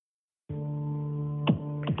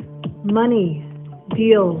Money,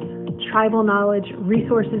 deals, tribal knowledge,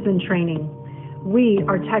 resources, and training. We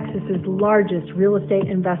are Texas's largest real estate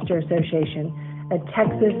investor association at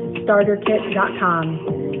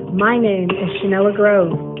TexasStarterKit.com. My name is Shanoa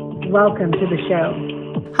Grove. Welcome to the show.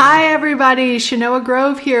 Hi everybody, Shanoa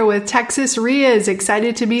Grove here with Texas REIAs.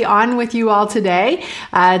 Excited to be on with you all today.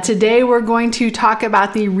 Today we're going to talk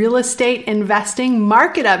about the real estate investing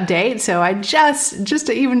market update. So I just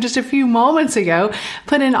a few moments ago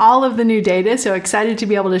put in all of the new data. So excited to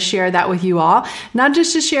be able to share that with you all. Not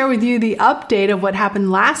just to share with you the update of what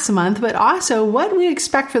happened last month, but also what we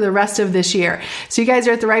expect for the rest of this year. So you guys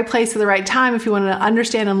are at the right place at the right time if you want to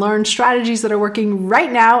understand and learn strategies that are working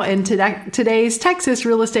right now in today's Texas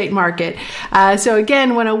real estate market. So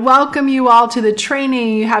again, want to welcome you all to the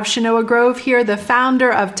training. You have Shanoa Grove here, the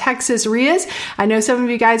founder of Texas REIAs. I know some of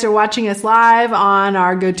you guys are watching us live on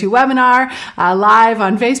our GoToWebinar, live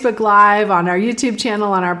on Facebook Live, on our YouTube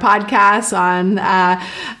channel, on our podcast, on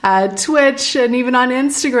Twitch, and even on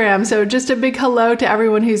Instagram. So just a big hello to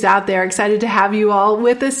everyone who's out there. Excited to have you all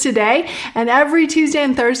with us today. And every Tuesday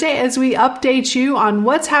and Thursday, as we update you on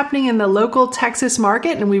what's happening in the local Texas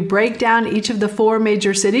market, and we break down each of the four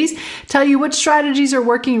major cities, tell you what strategies are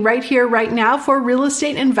working right here, right now for real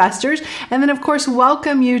estate investors, and then of course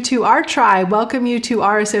welcome you to our tribe, welcome you to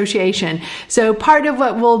our association. So part of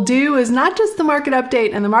what we'll do is not just the market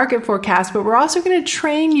update and the market forecast, but we're also going to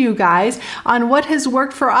train you guys on what has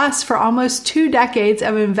worked for us for almost 2 decades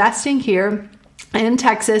of investing here in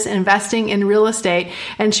Texas, investing in real estate,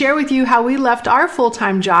 and share with you how we left our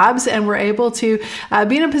full-time jobs and were able to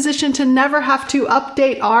be in a position to never have to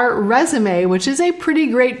update our resume, which is a pretty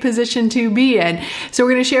great position to be in. So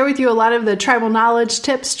we're going to share with you a lot of the tribal knowledge,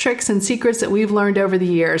 tips, tricks, and secrets that we've learned over the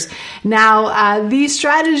years. Now, these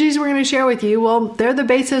strategies we're going to share with you, well, they're the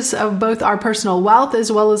basis of both our personal wealth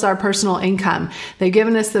as well as our personal income. They've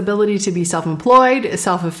given us the ability to be self-employed,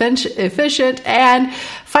 self-efficient, and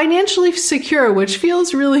financially secure, which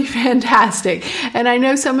feels really fantastic. And I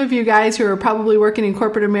know some of you guys who are probably working in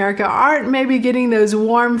corporate America aren't maybe getting those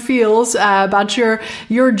warm feels about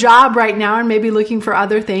your job right now and maybe looking for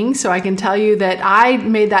other things. So I can tell you that I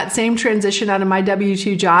made that same transition out of my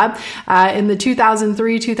W-2 job in the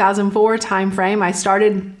 2003-2004 timeframe. I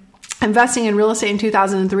started investing in real estate in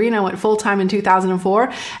 2003, and I went full-time in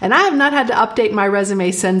 2004, and I have not had to update my resume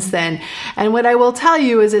since then. And what I will tell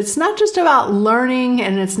you is it's not just about learning,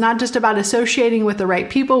 and it's not just about associating with the right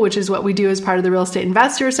people, which is what we do as part of the Real Estate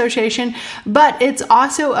Investor Association, but it's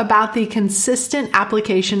also about the consistent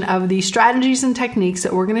application of the strategies and techniques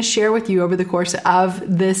that we're going to share with you over the course of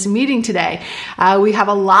this meeting today. We have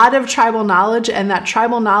a lot of tribal knowledge, and that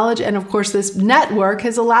tribal knowledge and of course this network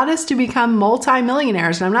has allowed us to become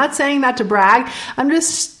multimillionaires. And I'm not saying that to brag. I'm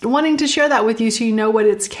just wanting to share that with you so you know what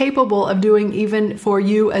it's capable of doing even for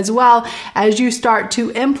you as well as you start to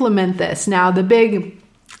implement this. Now, the big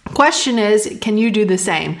question is, can you do the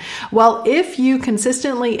same? Well, if you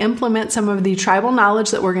consistently implement some of the tribal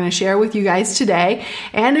knowledge that we're going to share with you guys today,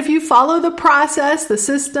 and if you follow the process, the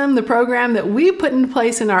system, the program that we put in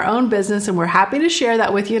place in our own business, and we're happy to share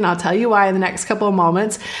that with you, and I'll tell you why in the next couple of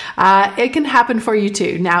moments, it can happen for you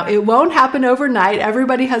too. Now, it won't happen overnight.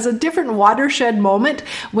 Everybody has a different watershed moment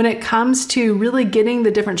when it comes to really getting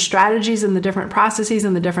the different strategies and the different processes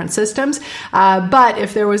and the different systems. But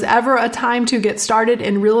if there was ever a time to get started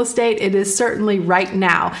in real estate, it is certainly right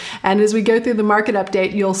now. And as we go through the market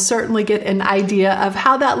update, you'll certainly get an idea of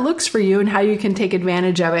how that looks for you and how you can take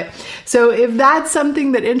advantage of it. So if that's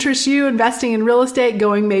something that interests you, investing in real estate,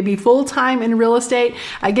 going maybe full-time in real estate,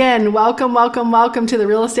 again, welcome to the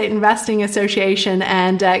Real Estate Investing Association,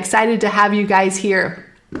 and excited to have you guys here.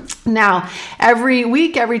 Now, every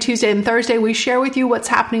week, every Tuesday and Thursday, we share with you what's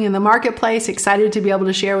happening in the marketplace. Excited to be able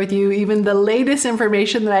to share with you even the latest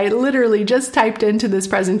information that I literally just typed into this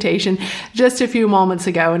presentation just a few moments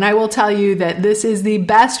ago. And I will tell you that this is the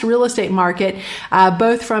best real estate market,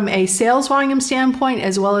 both from a sales volume standpoint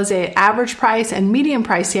as well as an average price and median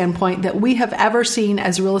price standpoint that we have ever seen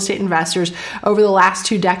as real estate investors over the last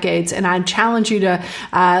 2 decades. And I challenge you to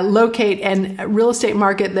locate a real estate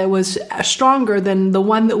market that was stronger than the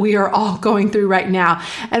one that we are all going through right now.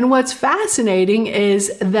 And what's fascinating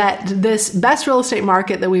is that this best real estate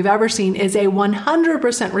market that we've ever seen is a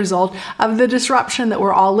 100% result of the disruption that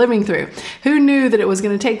we're all living through. Who knew that it was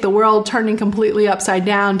going to take the world turning completely upside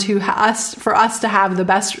down for us to have the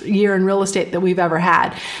best year in real estate that we've ever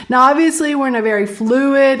had? Now, obviously, we're in a very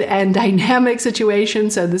fluid and dynamic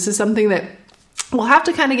situation, so this is something that we'll have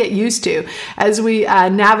to kind of get used to as we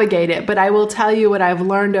navigate it. But I will tell you what I've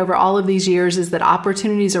learned over all of these years is that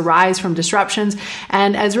opportunities arise from disruptions.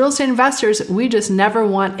 And as real estate investors, we just never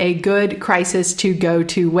want a good crisis to go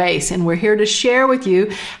to waste. And we're here to share with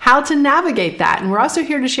you how to navigate that. And we're also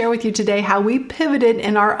here to share with you today how we pivoted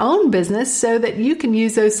in our own business so that you can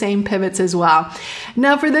use those same pivots as well.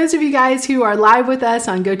 Now, for those of you guys who are live with us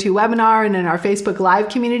on GoToWebinar and in our Facebook Live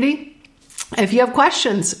community, if you have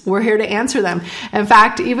questions, we're here to answer them. In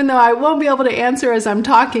fact, even though I won't be able to answer as I'm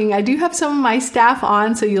talking, I do have some of my staff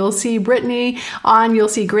on. So you'll see Brittany on, you'll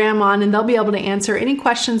see Graham on, and they'll be able to answer any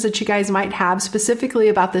questions that you guys might have specifically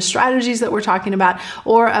about the strategies that we're talking about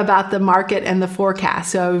or about the market and the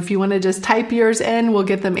forecast. So if you want to just type yours in, we'll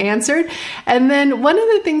get them answered. And then one of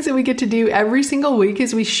the things that we get to do every single week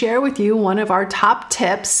is we share with you one of our top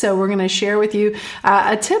tips. So we're going to share with you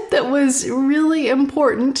a tip that was really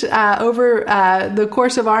important over the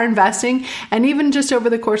course of our investing, and even just over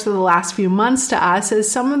the course of the last few months to us, as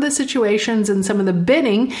some of the situations and some of the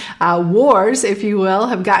bidding wars, if you will,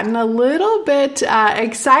 have gotten a little bit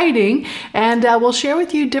exciting. And we'll share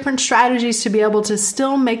with you different strategies to be able to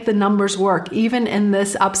still make the numbers work, even in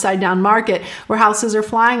this upside down market where houses are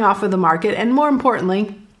flying off of the market. And more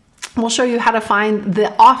importantly, we'll show you how to find the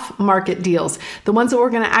off-market deals, the ones that we're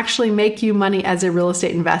going to actually make you money as a real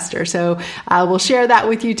estate investor. So we'll share that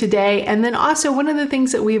with you today. And then also one of the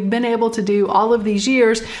things that we've been able to do all of these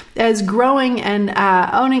years as growing and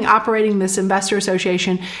operating this investor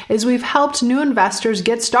association is we've helped new investors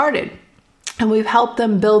get started. And we've helped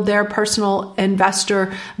them build their personal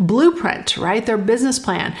investor blueprint, right? Their business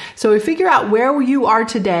plan. So we figure out where you are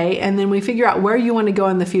today, and then we figure out where you want to go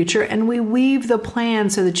in the future, and we weave the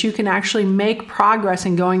plan so that you can actually make progress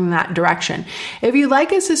in going in that direction. If you'd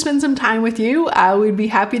like us to spend some time with you, we'd be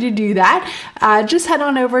happy to do that. Just head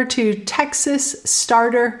on over to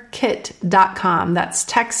TexasStarterKit.com. That's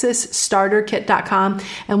TexasStarterKit.com,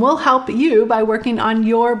 and we'll help you by working on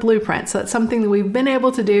your blueprint. So that's something that we've been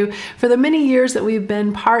able to do for the many years that we've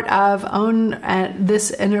been part of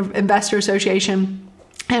this investor association.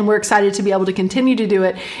 And we're excited to be able to continue to do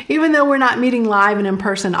it, even though we're not meeting live and in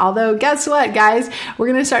person. Although, guess what, guys? We're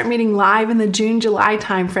going to start meeting live in the June-July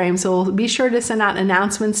timeframe. So we'll be sure to send out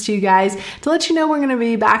announcements to you guys to let you know we're going to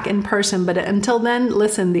be back in person. But until then,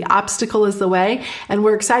 listen, the obstacle is the way. And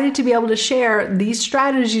we're excited to be able to share these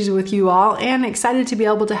strategies with you all, and excited to be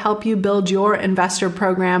able to help you build your investor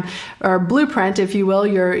program or blueprint, if you will,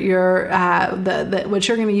 what you're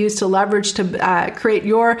going to use to leverage to create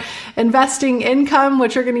your investing income,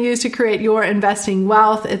 which you're going to use to create your investing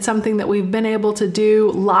wealth. It's something that we've been able to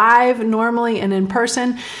do live normally and in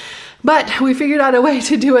person, but we figured out a way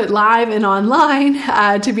to do it live and online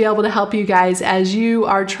to be able to help you guys as you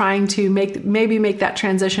are trying to make that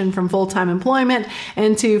transition from full-time employment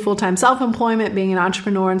into full-time self-employment, being an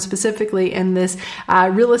entrepreneur, and specifically in this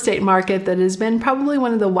real estate market that has been probably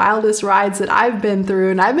one of the wildest rides that I've been through.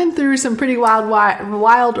 And I've been through some pretty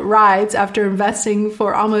wild rides after investing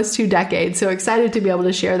for almost 2 decades. So excited to be able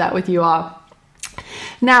to share that with you all.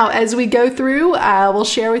 Now, as we go through, we'll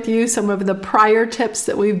share with you some of the prior tips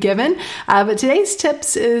that we've given. But today's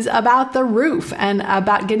tips is about the roof and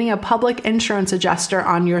about getting a public insurance adjuster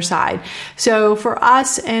on your side. So for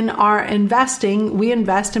us in our investing, we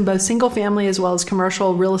invest in both single family as well as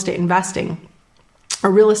commercial real estate investing,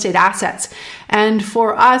 or real estate assets. And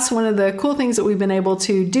for us, one of the cool things that we've been able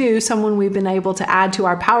to do, someone we've been able to add to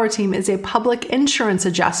our power team, is a public insurance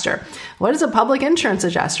adjuster. What is a public insurance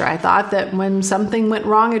adjuster? I thought that when something went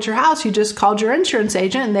wrong at your house, you just called your insurance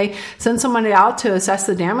agent and they sent somebody out to assess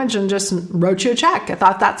the damage and just wrote you a check. I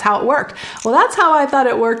thought that's how it worked. Well, that's how I thought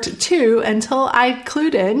it worked too, until I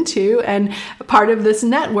clued into, and part of this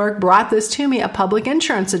network brought this to me, a public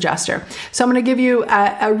insurance adjuster. So I'm going to give you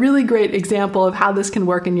a really great example of how this can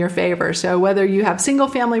work in your favor. So whether you have single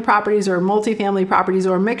family properties or multifamily properties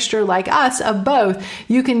or a mixture like us of both,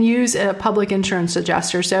 you can use a public insurance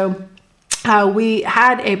adjuster. So we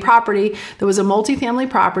had a property that was a multifamily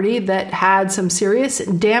property that had some serious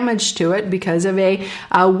damage to it because of a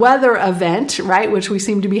weather event, right, which we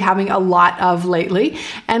seem to be having a lot of lately.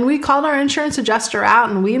 And we called our insurance adjuster out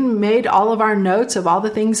and we made all of our notes of all the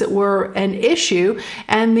things that were an issue.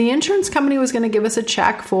 And the insurance company was going to give us a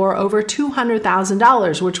check for over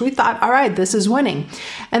 $200,000, which we thought, all right, this is winning.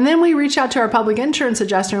 And then we reached out to our public insurance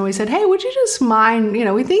adjuster and we said, hey, would you just mind,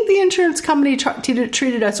 we think the insurance company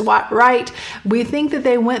treated us right. We think that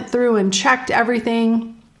they went through and checked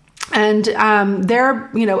everything And their,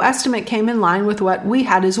 estimate came in line with what we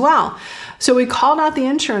had as well. So we called out the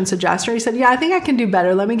insurance adjuster. He said, yeah, I think I can do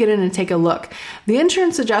better. Let me get in and take a look. The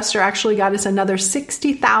insurance adjuster actually got us another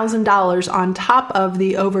 $60,000 on top of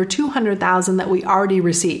the over $200,000 that we already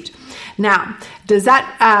received. Now, does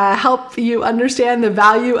that help you understand the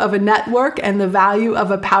value of a network and the value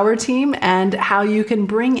of a power team and how you can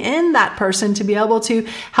bring in that person to be able to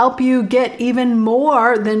help you get even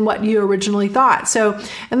more than what you originally thought? So,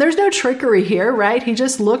 and there's no trickery here, right? He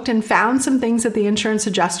just looked and found some things that the insurance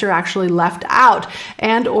adjuster actually left out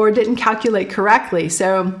and or didn't calculate correctly.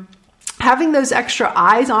 So having those extra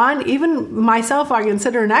eyes on, even myself, I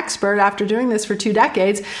consider an expert after doing this for 2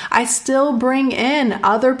 decades, I still bring in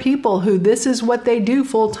other people who this is what they do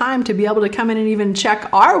full time to be able to come in and even check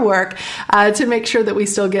our work to make sure that we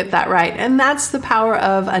still get that right. And that's the power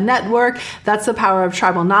of a network. That's the power of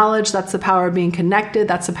tribal knowledge. That's the power of being connected.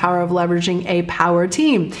 That's the power of leveraging a power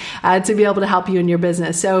team to be able to help you in your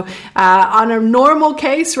business. So on a normal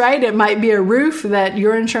case, right, it might be a roof that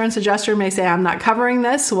your insurance adjuster may say, I'm not covering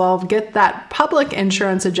this. Well, get that public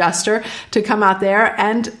insurance adjuster to come out there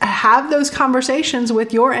and have those conversations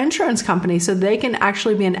with your insurance company so they can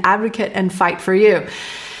actually be an advocate and fight for you.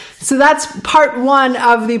 So that's part one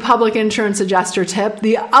of the public insurance adjuster tip.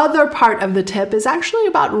 The other part of the tip is actually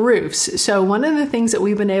about roofs. So one of the things that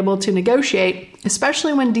we've been able to negotiate,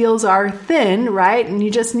 especially when deals are thin, right, and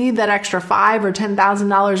you just need that extra $5,000 or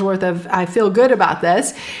 $10,000 worth of, I feel good about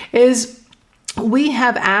this, is we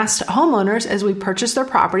have asked homeowners as we purchase their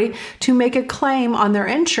property to make a claim on their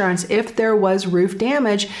insurance if there was roof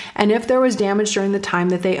damage and if there was damage during the time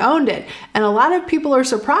that they owned it. And a lot of people are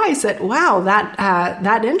surprised that, wow,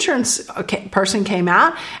 that insurance person came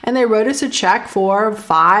out and they wrote us a check for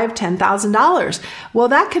 $5,000, $10,000. Well,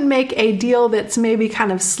 that can make a deal that's maybe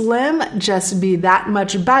kind of slim just be that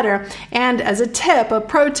much better. And as a tip, a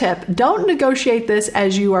pro tip, don't negotiate this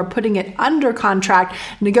as you are putting it under contract.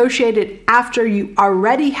 Negotiate it after you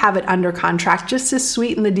already have it under contract, just to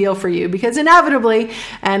sweeten the deal for you. Because inevitably,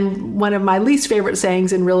 and one of my least favorite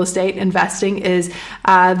sayings in real estate investing is,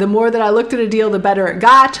 the more that I looked at a deal, the better it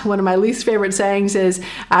got. One of my least favorite sayings is,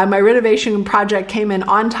 my renovation project came in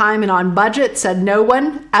on time and on budget, said no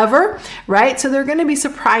one ever, right? So there are going to be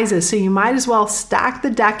surprises. So you might as well stack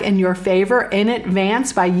the deck in your favor in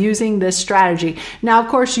advance by using this strategy. Now, of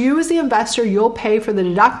course, you as the investor, you'll pay for the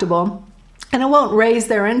deductible. And it won't raise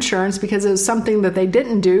their insurance because it was something that they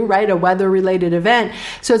didn't do, right? A weather-related event.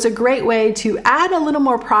 So it's a great way to add a little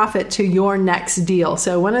more profit to your next deal.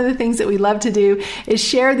 So one of the things that we love to do is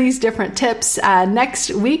share these different tips.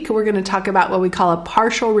 Next week, we're going to talk about what we call a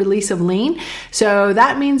partial release of lien. So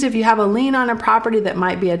that means if you have a lien on a property that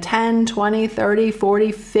might be a 10, 20, 30,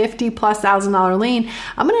 40, 50 plus $1,000 lien,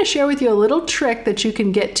 I'm going to share with you a little trick that you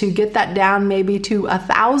can get to get that down maybe to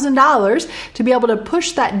 $1,000 to be able to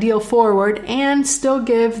push that deal forward and still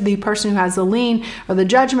give the person who has the lien or the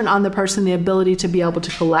judgment on the person the ability to be able to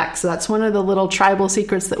collect. So that's one of the little tribal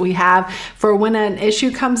secrets that we have for when an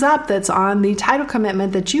issue comes up that's on the title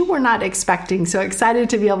commitment that you were not expecting. So excited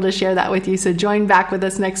to be able to share that with you. So join back with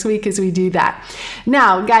us next week as we do that.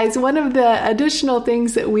 Now, guys, one of the additional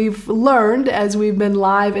things that we've learned as we've been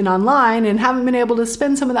live and online and haven't been able to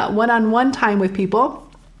spend some of that one-on-one time with people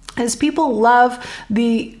is people love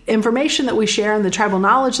the information that we share and the tribal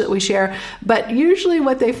knowledge that we share, but usually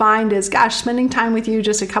what they find is, gosh, spending time with you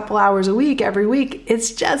just a couple hours a week, every week,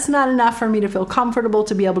 it's just not enough for me to feel comfortable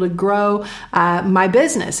to be able to grow my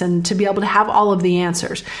business and to be able to have all of the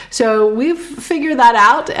answers. So we've figured that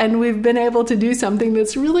out and we've been able to do something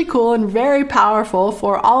that's really cool and very powerful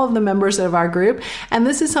for all of the members of our group. And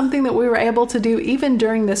this is something that we were able to do even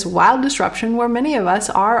during this wild disruption where many of us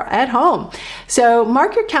are at home. So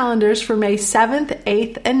mark your calendars for May 7th,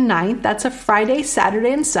 8th, and 9th. That's a Friday,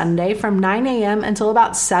 Saturday, and Sunday from 9 a.m. until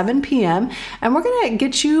about 7 p.m. And we're going to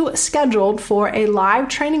get you scheduled for a live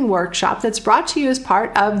training workshop that's brought to you as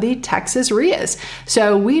part of the Texas RIAs.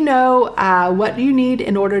 So we know what you need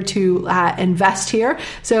in order to invest here.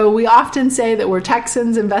 So we often say that we're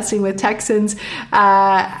Texans investing with Texans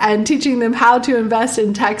and teaching them how to invest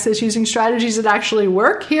in Texas using strategies that actually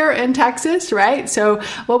work here in Texas, right? So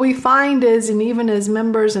what we find is, and even as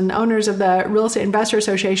members and owners of the Real Estate Investor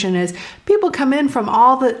Association, is people come in from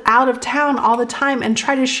out of town all the time and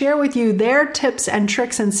try to share with you their tips and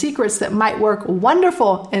tricks and secrets that might work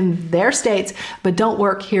wonderful in their states, but don't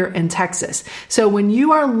work here in Texas. So when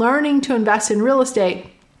you are learning to invest in real estate,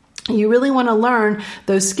 you really want to learn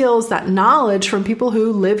those skills, that knowledge from people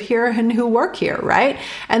who live here and who work here, right?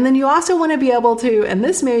 And then you also want to be able to, and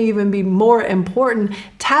this may even be more important,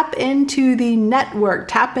 tap into the network,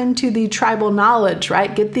 tap into the tribal knowledge,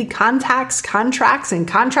 right? Get the contacts, contracts, and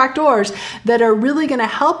contractors that are really going to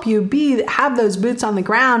help you have those boots on the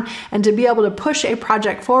ground and to be able to push a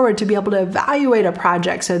project forward, to be able to evaluate a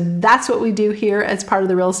project. So that's what we do here as part of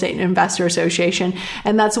the Real Estate Investor Association.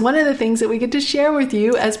 And that's one of the things that we get to share with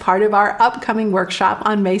you as part of our upcoming workshop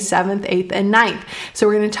on May 7th, 8th, and 9th. So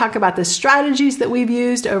we're going to talk about the strategies that we've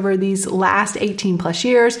used over these last 18 plus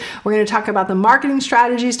years. We're going to talk about the marketing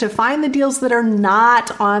strategies to find the deals that are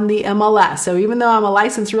not on the MLS. So even though I'm a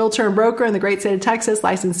licensed realtor and broker in the great state of Texas,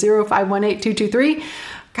 license 0518223,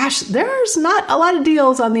 gosh, there's not a lot of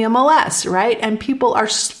deals on the MLS, right? And people are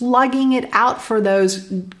slugging it out for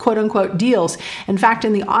those quote unquote deals. In fact,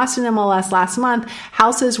 in the Austin MLS last month,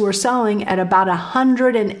 houses were selling at about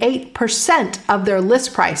 108% of their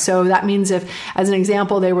list price. So that means if, as an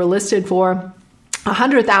example, they were listed for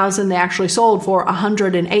 $100,000, they actually sold for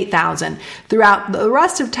 $108,000. Throughout the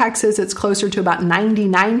rest of Texas, it's closer to about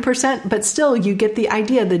 99%, but still you get the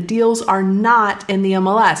idea. The deals are not in the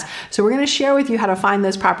MLS. So we're going to share with you how to find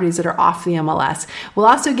those properties that are off the MLS. We'll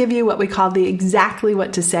also give you what we call the exactly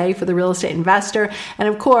what to say for the real estate investor. And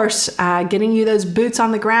of course, getting you those boots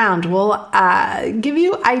on the ground. We'll give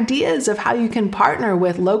you ideas of how you can partner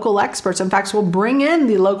with local experts. In fact, we'll bring in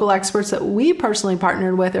the local experts that we personally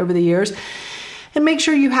partnered with over the years, and make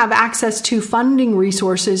sure you have access to funding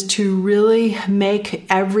resources to really make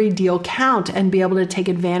every deal count and be able to take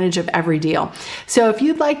advantage of every deal. So if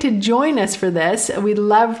you'd like to join us for this, we'd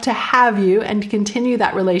love to have you and continue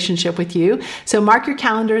that relationship with you. So mark your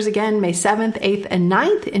calendars again, May 7th, 8th, and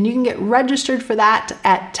 9th, and you can get registered for that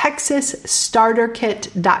at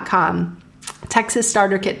TexasStarterKit.com.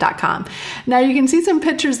 TexasStarterKit.com. Now you can see some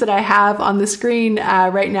pictures that I have on the screen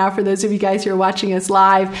right now for those of you guys who are watching us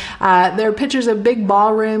live. There are pictures of big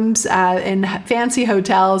ballrooms in fancy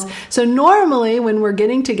hotels. So normally when we're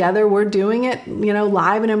getting together, we're doing it,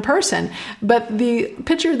 live and in person. But the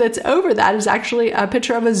picture that's over that is actually a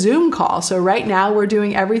picture of a Zoom call. So right now we're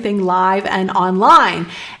doing everything live and online.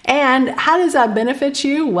 And how does that benefit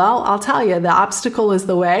you? Well, I'll tell you, the obstacle is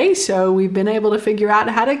the way. So we've been able to figure out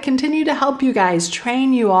how to continue to help you guys,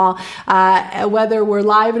 train you all, whether we're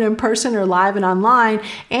live and in person or live and online.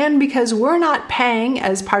 And because we're not paying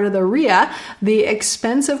as part of the RIA, the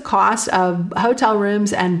expensive cost of hotel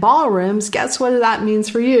rooms and ballrooms, guess what that means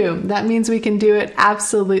for you? That means we can do it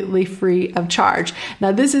absolutely free of charge.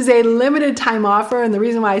 Now, this is a limited time offer. And the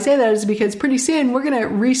reason why I say that is because pretty soon we're going to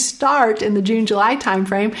restart in the June-July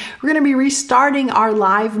timeframe. We're going to be restarting our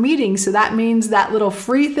live meetings. So that means that little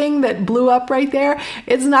free thing that blew up right there,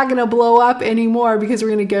 it's not going to blow up anymore because we're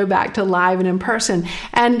going to go back to live and in person.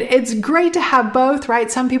 And it's great to have both, right?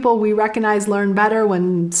 Some people we recognize learn better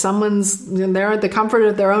when they're at the comfort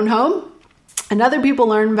of their own home. And other people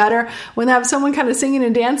learn better when they have someone kind of singing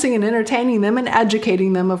and dancing and entertaining them and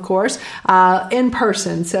educating them, of course, in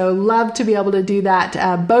person. So love to be able to do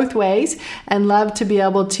that both ways and love to be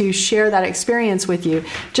able to share that experience with you.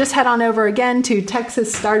 Just head on over again to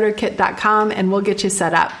TexasStarterKit.com and we'll get you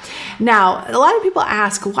set up. Now, a lot of people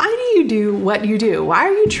ask, why do you do what you do? Why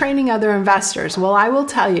are you training other investors? Well, I will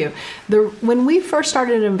tell you, when we first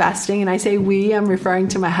started investing, and I say we, I'm referring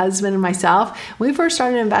to my husband and myself, we first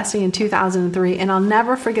started investing in 2003. And I'll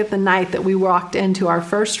never forget the night that we walked into our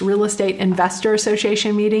first Real Estate Investor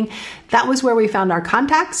Association meeting. That was where we found our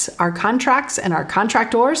contacts, our contracts, and our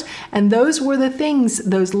contractors. And those were the things,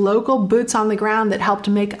 those local boots on the ground that helped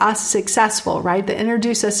make us successful, right? That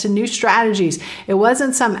introduced us to new strategies. It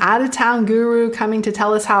wasn't some out-of-town guru coming to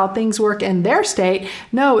tell us how things work in their state.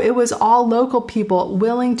 No, it was all local people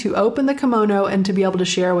willing to open the kimono and to be able to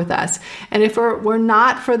share with us. And if we're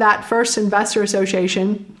not for that first investor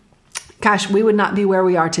association, gosh, we would not be where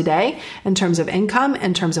we are today in terms of income,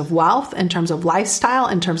 in terms of wealth, in terms of lifestyle,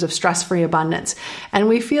 in terms of stress-free abundance. And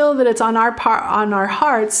we feel that it's on our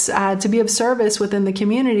hearts to be of service within the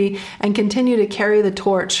community and continue to carry the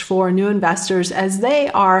torch for new investors as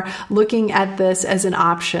they are looking at this as an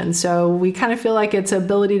option. So we kind of feel like it's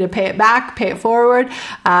ability to pay it back, pay it forward.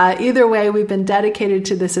 Either way, we've been dedicated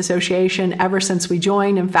to this association ever since we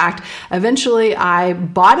joined. In fact, eventually I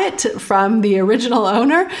bought it from the original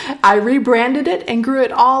owner. I rebranded it and grew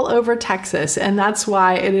it all over Texas. And that's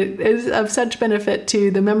why it is of such benefit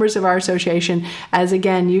to the members of our association, as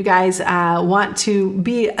again, you guys want to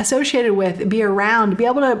be associated with, be around, be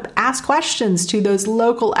able to ask questions to those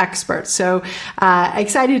local experts. So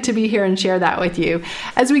excited to be here and share that with you.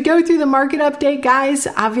 As we go through the market update, guys,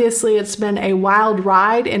 obviously it's been a wild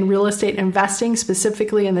ride in real estate investing,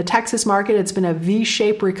 specifically in the Texas market. It's been a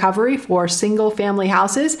V-shaped recovery for single family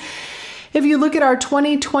houses. If you look at our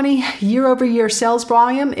 2020 year-over-year sales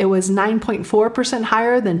volume, it was 9.4%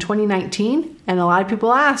 higher than 2019. And a lot of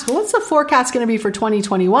people ask, well, what's the forecast going to be for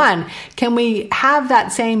 2021? Can we have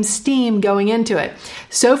that same steam going into it?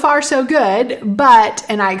 So far, so good,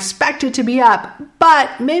 and I expect it to be up,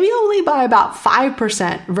 but maybe only by about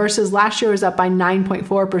 5% versus last year was up by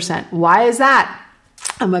 9.4%. Why is that?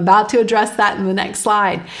 I'm about to address that in the next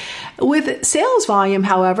slide. With sales volume,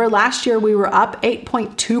 however, last year we were up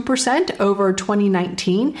 8.2% over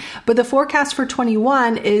 2019, but the forecast for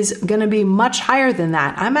 21 is going to be much higher than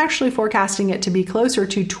that. I'm actually forecasting it to be closer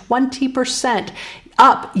to 20%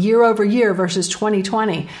 up year over year versus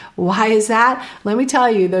 2020. Why is that? Let me tell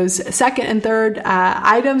you, those second and third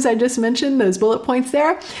items I just mentioned, those bullet points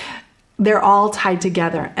there, they're all tied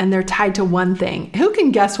together and they're tied to one thing. Who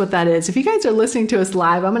can guess what that is? If you guys are listening to us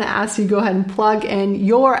live, I'm going to ask you to go ahead and plug in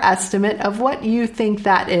your estimate of what you think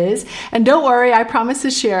that is. And don't worry, I promise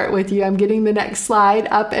to share it with you. I'm getting the next slide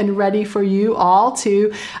up and ready for you all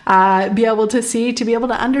to be able to see, to be able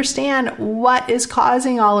to understand what is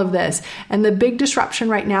causing all of this. And the big disruption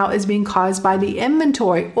right now is being caused by the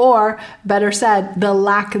inventory, or better said, the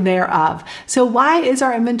lack thereof. So why is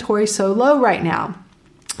our inventory so low right now?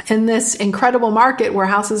 In this incredible market where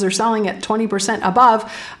houses are selling at 20% above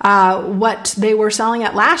what they were selling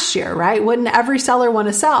at last year, right? Wouldn't every seller want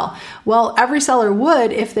to sell? Well, every seller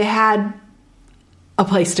would if they had a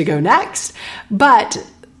place to go next. But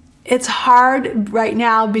it's hard right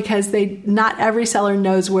now because not every seller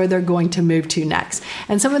knows where they're going to move to next.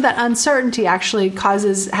 And some of that uncertainty actually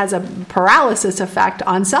has a paralysis effect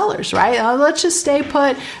on sellers, right? Let's just stay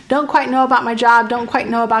put. Don't quite know about my job. Don't quite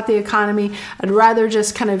know about the economy. I'd rather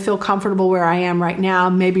just kind of feel comfortable where I am right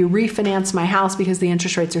now, maybe refinance my house because the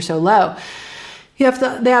interest rates are so low.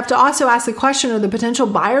 They have to also ask the question of the potential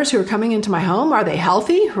buyers who are coming into my home. Are they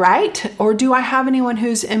healthy, right? Or do I have anyone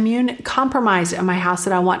who's immune compromised in my house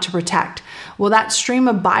that I want to protect? Will that stream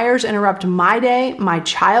of buyers interrupt my day, my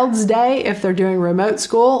child's day, if they're doing remote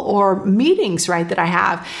school or meetings, right, that I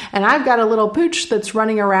have? And I've got a little pooch that's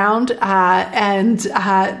running around and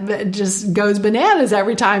just goes bananas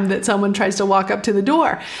every time that someone tries to walk up to the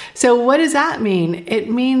door. So what does that mean?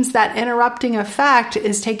 It means that interrupting effect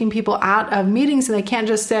is taking people out of meetings, and they can't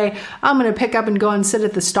just say, I'm going to pick up and go and sit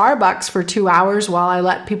at the Starbucks for 2 hours while I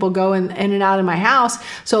let people go in and out of my house.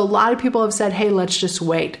 So a lot of people have said, hey, let's just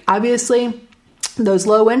wait. Obviously, those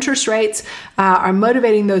low interest rates are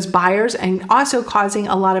motivating those buyers and also causing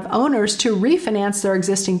a lot of owners to refinance their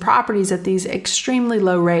existing properties at these extremely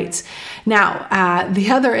low rates. Now,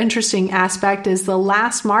 the other interesting aspect is the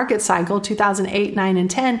last market cycle, 2008, 9,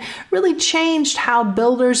 and 10, really changed how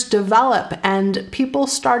builders develop, and people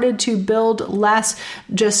started to build less,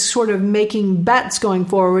 just sort of making bets going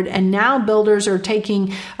forward. And now builders are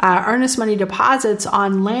taking earnest money deposits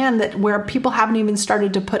on land where people haven't even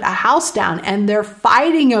started to put a house down, and they're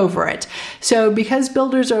fighting over it. So because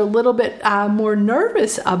builders are a little bit more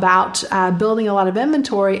nervous about building a lot of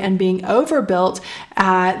inventory and being overbuilt,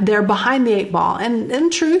 they're behind the 8 ball. And in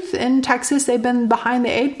truth, in Texas, they've been behind the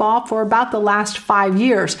 8 ball for about the last 5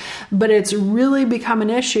 years. But it's really become an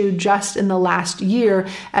issue just in the last year,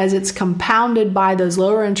 as it's compounded by those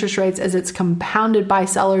lower interest rates, as it's compounded by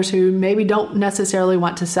sellers who maybe don't necessarily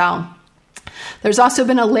want to sell. There's also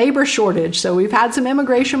been a labor shortage. So we've had some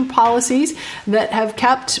immigration policies that have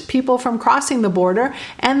kept people from crossing the border,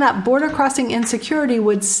 and that border crossing insecurity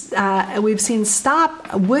we've seen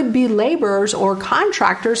stop would-be laborers or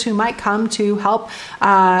contractors who might come to help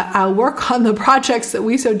work on the projects that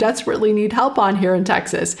we so desperately need help on here in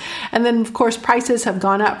Texas. And then, of course, prices have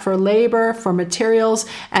gone up for labor, for materials,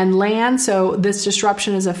 and land. So this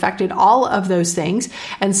disruption has affected all of those things.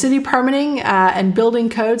 And city permitting and building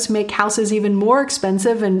codes make houses even more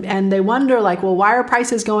expensive, and they wonder, like, well, why are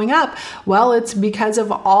prices going up? Well, it's because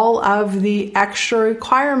of all of the extra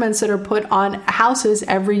requirements that are put on houses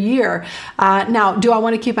every year. Now, do I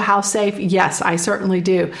want to keep a house safe? Yes, I certainly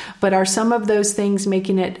do. But are some of those things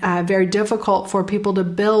making it very difficult for people to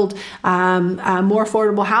build more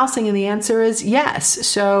affordable housing? And the answer is yes.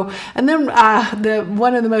 So, and then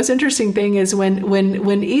one of the most interesting thing is when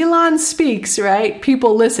Elon speaks, right,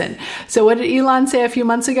 people listen. So what did Elon say a few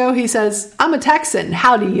months ago? He says, I'm a Texan.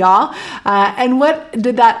 Howdy, y'all. And what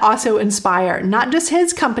did that also inspire? Not just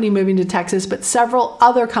his company moving to Texas, but several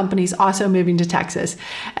other companies also moving to Texas.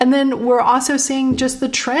 And then we're also seeing just the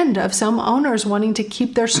trend of some owners wanting to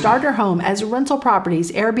keep their starter home as rental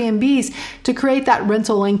properties, Airbnbs, to create that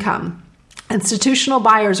rental income. Institutional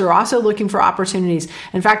buyers are also looking for opportunities.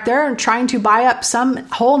 In fact, they're trying to buy up some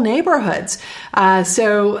whole neighborhoods.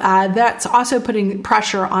 So that's also putting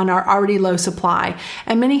pressure on our already low supply.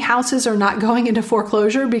 And many houses are not going into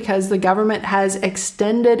foreclosure because the government has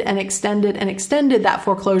extended that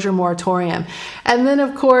foreclosure moratorium. And then,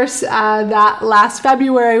 of course, that last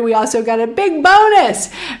February, we also got a big bonus,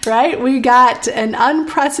 right? We got an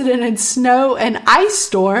unprecedented snow and ice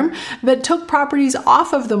storm that took properties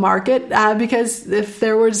off of the market because if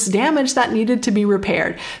there was damage that needed to be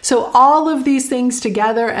repaired. So all of these things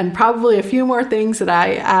together, and probably a few more things that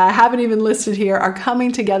I haven't even listed here, are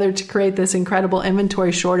coming together to create this incredible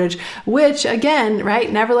inventory shortage, which again,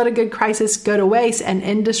 right, never let a good crisis go to waste, and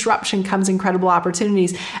in disruption comes incredible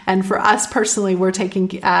opportunities. And for us personally, we're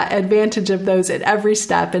taking advantage of those at every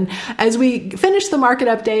step. And as we finish the market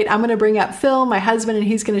update, I'm going to bring up Phil, my husband, and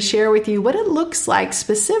he's going to share with you what it looks like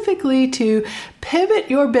specifically to pivot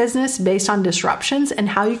your business based on disruptions and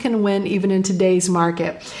how you can win even in today's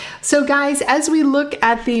market. So guys, as we look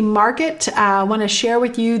at the market, I want to share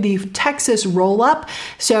with you the Texas roll-up.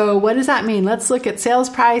 So what does that mean? Let's look at sales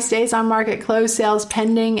price, days on market, closed sales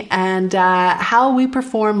pending, and how we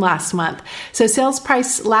performed last month. So sales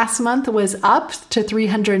price last month was up to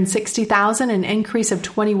 $360,000, an increase of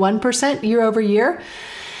 21% year over year.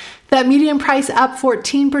 That median price up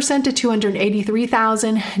 14% to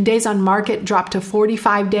 $283,000. Days on market dropped to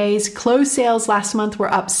 45 days. Closed sales last month were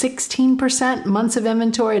up 16%. Months of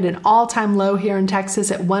inventory at an all-time low here in Texas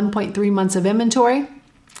at 1.3 months of inventory.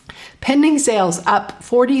 Pending sales up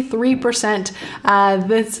 43%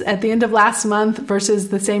 this at the end of last month versus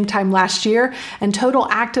the same time last year. And total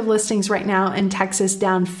active listings right now in Texas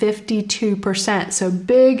down 52%. So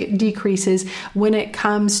big decreases when it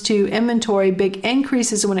comes to inventory, big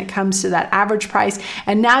increases when it comes to that average price.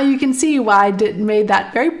 And now you can see why I made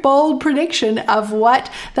that very bold prediction of what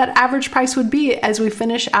that average price would be as we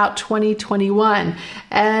finish out 2021.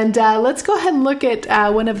 And let's go ahead and look at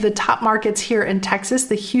one of the top markets here in Texas,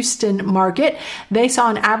 the Houston market. They saw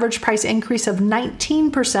an average price increase of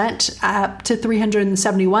 19% up to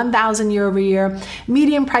 $371,000 year over year.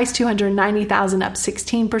 Median price $290,000, up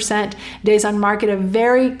 16%. Days on market a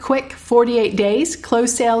very quick 48 days.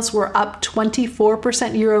 Closed sales were up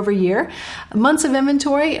 24% year over year. Months of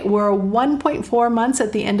inventory were 1.4 months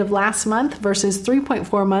at the end of last month versus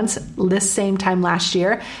 3.4 months this same time last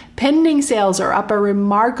year. Pending sales are up a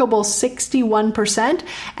remarkable 61%,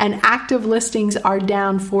 and active listings are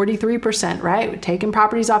down 43%, right? We're taking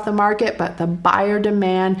properties off the market, but the buyer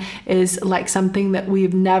demand is like something that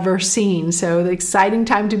we've never seen. So the exciting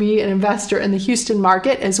time to be an investor in the Houston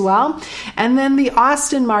market as well. And then the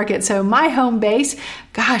Austin market. So my home base,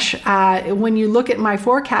 gosh, when you look at my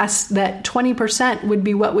forecast, that 20% would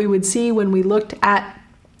be what we would see when we looked at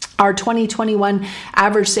our 2021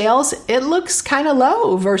 average sales. It looks kind of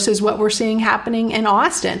low versus what we're seeing happening in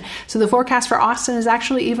Austin. So the forecast for Austin is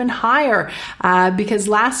actually even higher because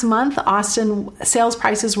last month, Austin sales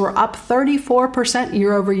prices were up 34%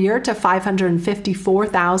 year over year to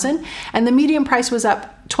 $554,000, and the median price was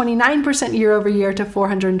up 29% year over year to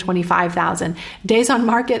 $425,000. Days on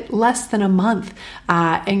market, less than a month.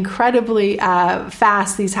 Incredibly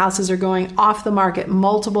fast, these houses are going off the market,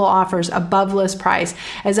 multiple offers above list price.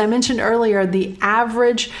 As I mentioned earlier, the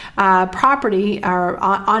average property, or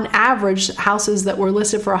on average, houses that were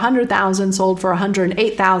listed for $100,000 sold for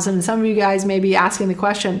 $108,000. And some of you guys may be asking the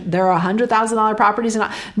question, there are $100,000 properties?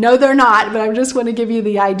 No, they're not, but I just want to give you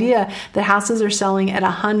the idea that houses are selling at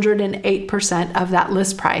 108% of that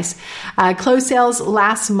list price. Closed sales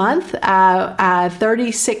last month,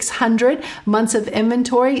 3,600 months of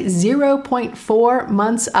inventory, 0.4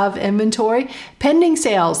 months of inventory. Pending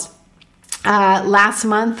sales last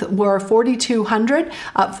month were 4,200,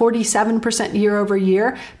 up 47% year over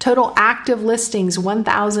year. Total active listings,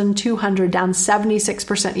 1,200, down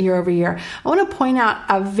 76% year over year. I want to point out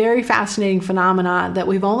a very fascinating phenomena that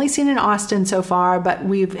we've only seen in Austin so far, but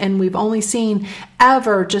we've only seen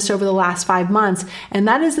ever just over the last 5 months, and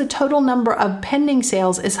that is the total number of pending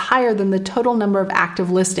sales is higher than the total number of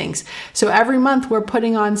active listings. So every month we're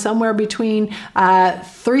putting on somewhere between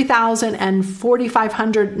 3,000 and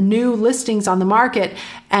 4,500 new listings on the market,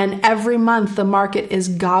 and every month the market is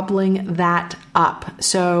gobbling that up.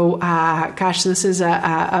 So gosh, this is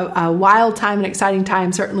a wild time, an exciting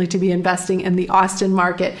time certainly to be investing in the Austin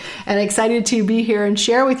market, and excited to be here and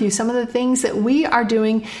share with you some of the things that we are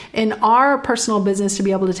doing in our personal business to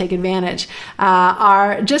be able to take advantage.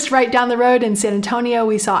 Are just right down the road in San Antonio,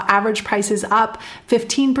 we saw average prices up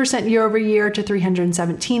 15% year over year to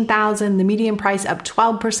 $317,000. The median price up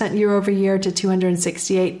 12% year over year to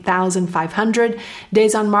 $268,500.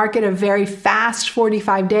 Days on on market, a very fast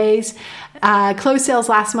 45 days. Closed sales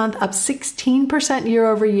last month up 16% year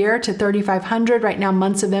over year to 3,500. Right now,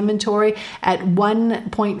 months of inventory at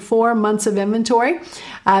 1.4 months of inventory.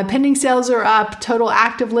 Pending sales are up. Total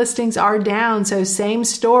active listings are down. So same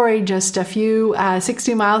story, just a few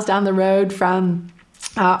 60 miles down the road from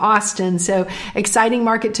Austin. So exciting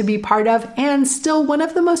market to be part of, and still one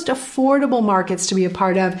of the most affordable markets to be a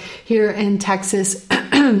part of here in Texas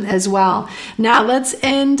as well. Now let's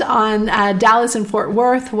end on Dallas and Fort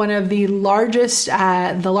Worth, one of the largest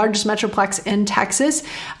metroplex in Texas.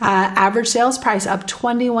 Average sales price up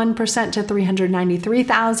 21% to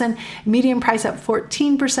 $393,000. Median price up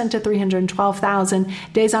 14% to $312,000.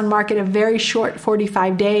 Days on market a very short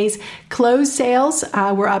 45 days. Closed sales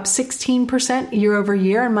were up 16% year over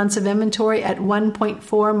year, and months of inventory at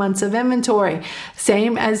 1.4 months of inventory.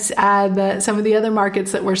 Same as some of the other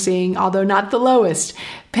markets that we're seeing, although not the lowest.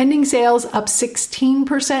 Pending sales up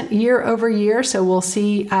 16% year over year. So we'll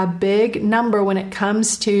see a big number when it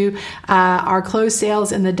comes to our closed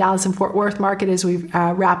sales in the Dallas and Fort Worth market as we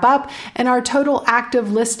wrap up. And our total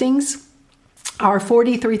active listings are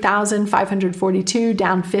 43,542,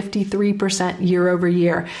 down 53% year over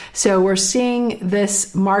year. So we're seeing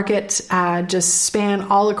this market just span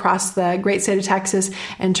all across the great state of Texas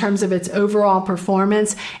in terms of its overall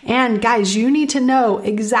performance. And guys, you need to know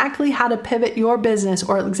exactly how to pivot your business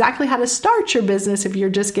or exactly how to start your business if you're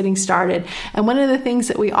just getting started. And one of the things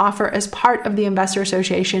that we offer as part of the Investor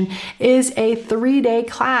Association is a 3-day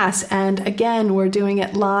class. And again, we're doing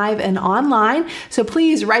it live and online. So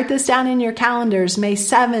please write this down in your calendar. May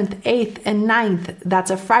 7th, 8th, and 9th. That's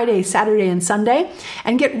a Friday, Saturday, and Sunday.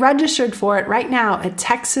 And get registered for it right now at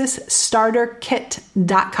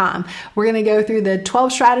TexasStarterKit.com. We're going to go through the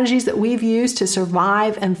 12 strategies that we've used to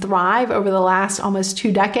survive and thrive over the last almost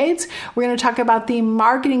 2 decades. We're going to talk about the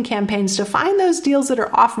marketing campaigns to find those deals that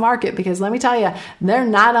are off market, because let me tell you, they're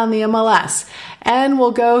not on the MLS. And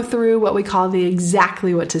we'll go through what we call the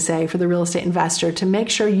exactly what to say for the real estate investor to make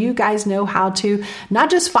sure you guys know how to not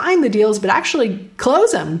just find the deals, but actually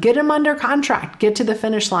close them, get them under contract, get to the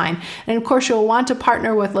finish line. And of course, you'll want to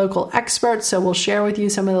partner with local experts. So we'll share with you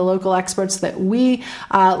some of the local experts that we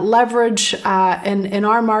leverage in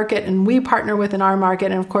our market and we partner with in our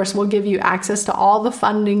market. And of course, we'll give you access to all the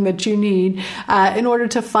funding that you need in order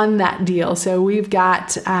to fund that deal. So we've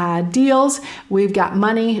got deals, we've got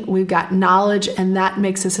money, we've got knowledge, and that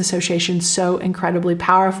makes this association so incredibly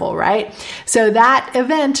powerful, right? So that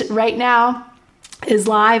event right now is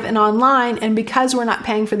live and online. And because we're not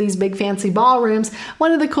paying for these big fancy ballrooms,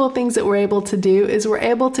 one of the cool things that we're able to do is we're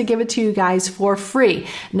able to give it to you guys for free.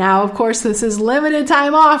 Now, of course, this is limited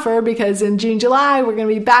time offer because in June, July, we're going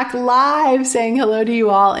to be back live saying hello to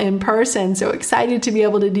you all in person. So excited to be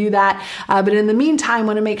able to do that. But in the meantime,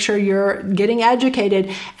 want to make sure you're getting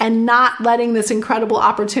educated and not letting this incredible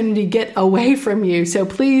opportunity get away from you. So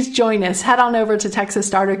please join us. Head on over to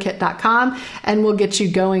TexasStarterKit.com and we'll get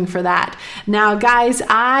you going for that. Now, guys,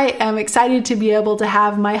 I am excited to be able to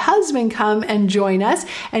have my husband come and join us,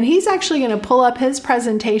 and he's actually going to pull up his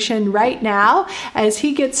presentation right now as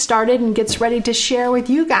he gets started and gets ready to share with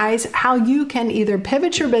you guys how you can either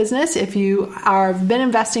pivot your business if you have been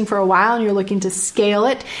investing for a while and you're looking to scale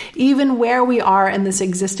it, even where we are in this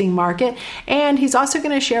existing market. And he's also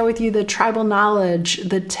going to share with you the tribal knowledge,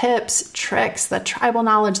 the tips, tricks, the tribal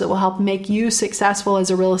knowledge that will help make you successful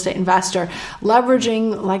as a real estate investor,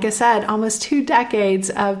 leveraging, like I said, almost 2 decades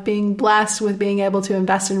of being blessed with being able to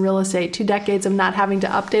invest in real estate, 2 decades of not having to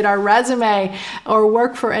update our resume or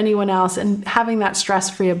work for anyone else, and having that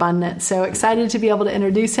stress-free abundance. So excited to be able to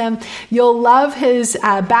introduce him. You'll love his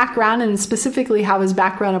background and specifically how his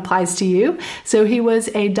background applies to you. So he was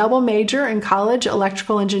a double major in college,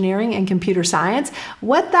 electrical engineering and computer science.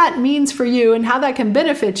 What that means for you and how that can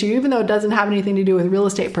benefit you, even though it doesn't have anything to do with real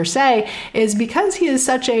estate per se, is because he is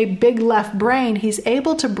such a big left brain, he's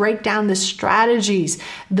able to break down the strategies,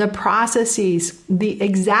 the processes, the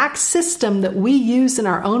exact system that we use in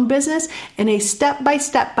our own business in a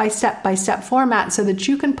step-by-step format so that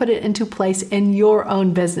you can put it into place in your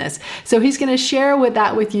own business. So he's going to share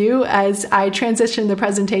that with you as I transition the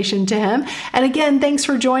presentation to him. And again, thanks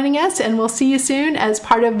for joining us, and we'll see you soon as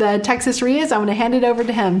part of the Texas RIAs. I'm going to hand it over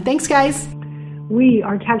to him. Thanks, guys. We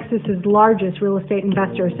are Texas's largest real estate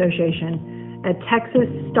investor association at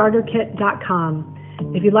TexasStarterKit.com.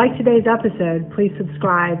 If you like today's episode, please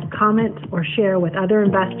subscribe, comment, or share with other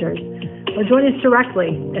investors, or join us directly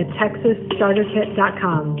at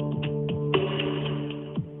TexasStarterKit.com.